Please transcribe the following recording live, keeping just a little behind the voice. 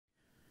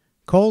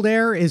Cold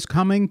air is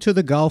coming to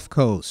the Gulf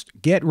Coast.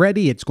 Get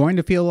ready, it's going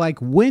to feel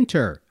like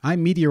winter.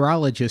 I'm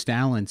meteorologist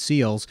Alan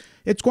Seals.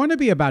 It's going to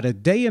be about a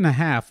day and a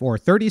half or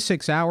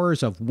 36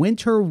 hours of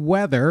winter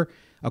weather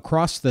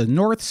across the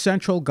north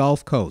central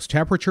Gulf Coast.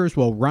 Temperatures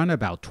will run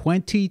about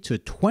 20 to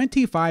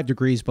 25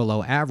 degrees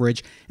below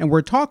average, and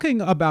we're talking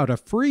about a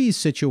freeze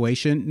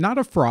situation, not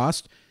a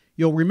frost.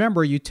 You'll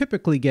remember you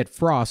typically get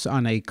frost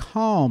on a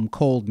calm,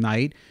 cold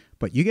night,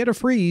 but you get a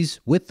freeze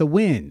with the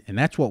wind, and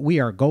that's what we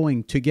are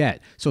going to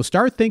get. So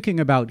start thinking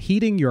about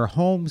heating your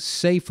home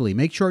safely.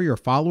 Make sure you're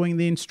following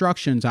the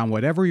instructions on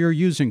whatever you're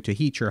using to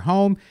heat your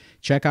home.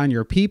 Check on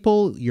your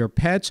people, your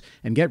pets,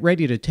 and get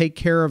ready to take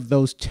care of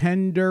those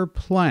tender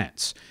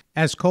plants.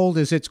 As cold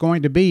as it's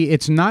going to be,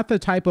 it's not the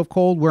type of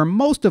cold where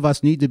most of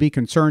us need to be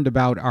concerned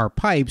about our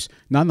pipes.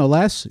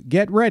 Nonetheless,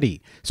 get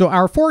ready. So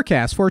our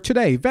forecast for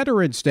today,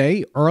 Veterans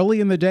Day, early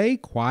in the day,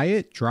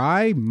 quiet,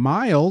 dry,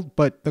 mild,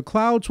 but the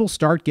clouds will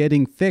start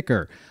getting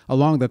thicker.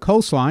 Along the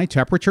coastline,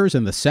 temperatures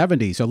in the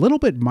 70s, a little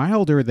bit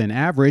milder than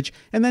average,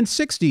 and then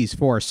 60s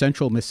for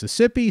central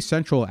Mississippi,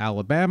 central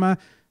Alabama.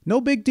 No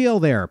big deal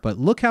there, but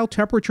look how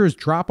temperatures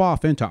drop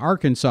off into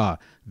Arkansas.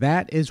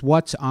 That is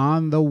what's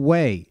on the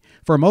way.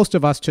 For most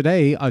of us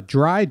today, a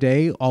dry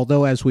day,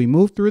 although as we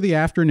move through the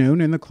afternoon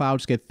and the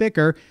clouds get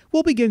thicker,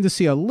 we'll begin to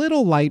see a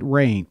little light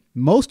rain.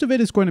 Most of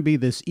it is going to be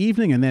this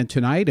evening and then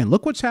tonight, and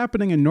look what's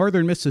happening in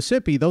northern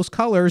Mississippi. Those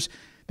colors,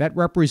 that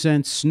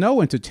represents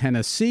snow into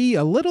Tennessee,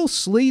 a little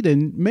sleet,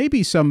 and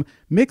maybe some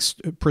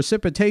mixed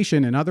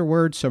precipitation. In other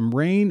words, some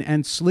rain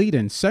and sleet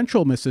in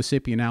central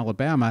Mississippi and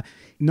Alabama.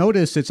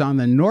 Notice it's on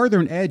the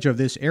northern edge of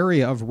this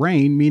area of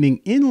rain,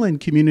 meaning inland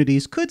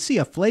communities could see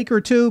a flake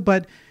or two,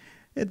 but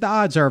the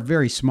odds are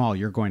very small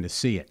you're going to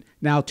see it.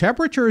 Now,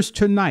 temperatures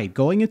tonight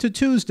going into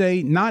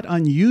Tuesday, not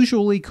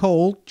unusually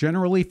cold,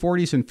 generally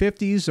 40s and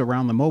 50s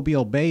around the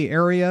Mobile Bay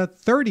area,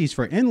 30s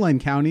for inland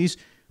counties.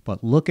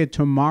 But look at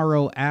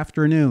tomorrow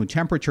afternoon.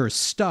 Temperatures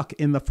stuck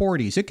in the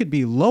 40s. It could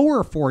be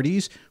lower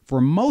 40s for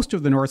most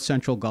of the north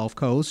central Gulf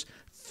Coast,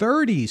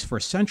 30s for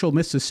central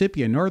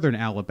Mississippi and northern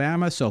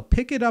Alabama. So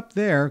pick it up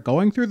there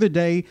going through the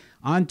day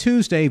on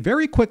Tuesday.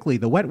 Very quickly,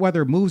 the wet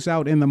weather moves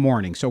out in the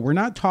morning. So we're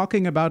not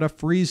talking about a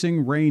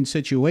freezing rain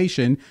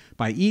situation.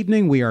 By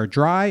evening, we are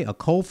dry. A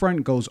cold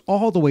front goes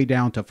all the way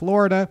down to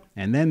Florida,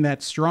 and then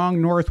that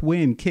strong north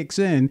wind kicks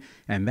in.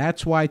 And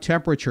that's why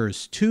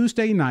temperatures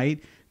Tuesday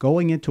night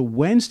going into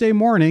Wednesday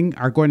morning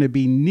are going to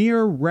be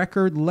near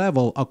record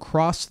level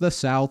across the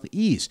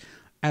southeast.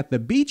 At the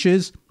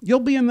beaches, you'll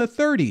be in the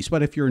 30s,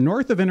 but if you're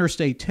north of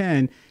Interstate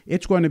 10,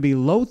 it's going to be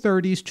low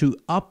 30s to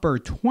upper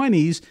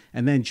 20s,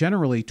 and then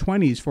generally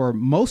 20s for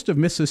most of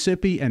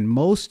Mississippi and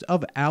most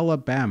of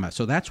Alabama.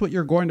 So that's what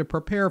you're going to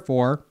prepare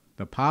for.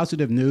 The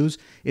positive news,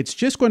 it's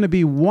just going to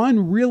be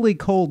one really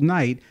cold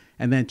night,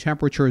 and then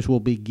temperatures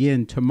will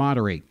begin to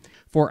moderate.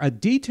 For a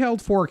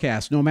detailed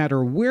forecast, no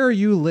matter where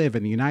you live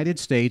in the United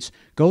States,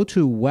 go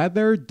to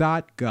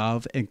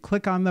weather.gov and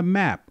click on the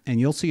map, and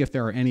you'll see if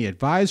there are any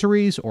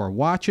advisories or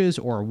watches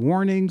or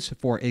warnings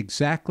for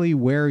exactly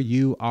where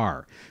you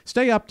are.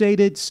 Stay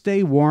updated,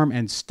 stay warm,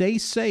 and stay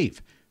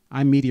safe.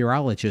 I'm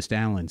meteorologist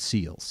Alan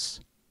Seals.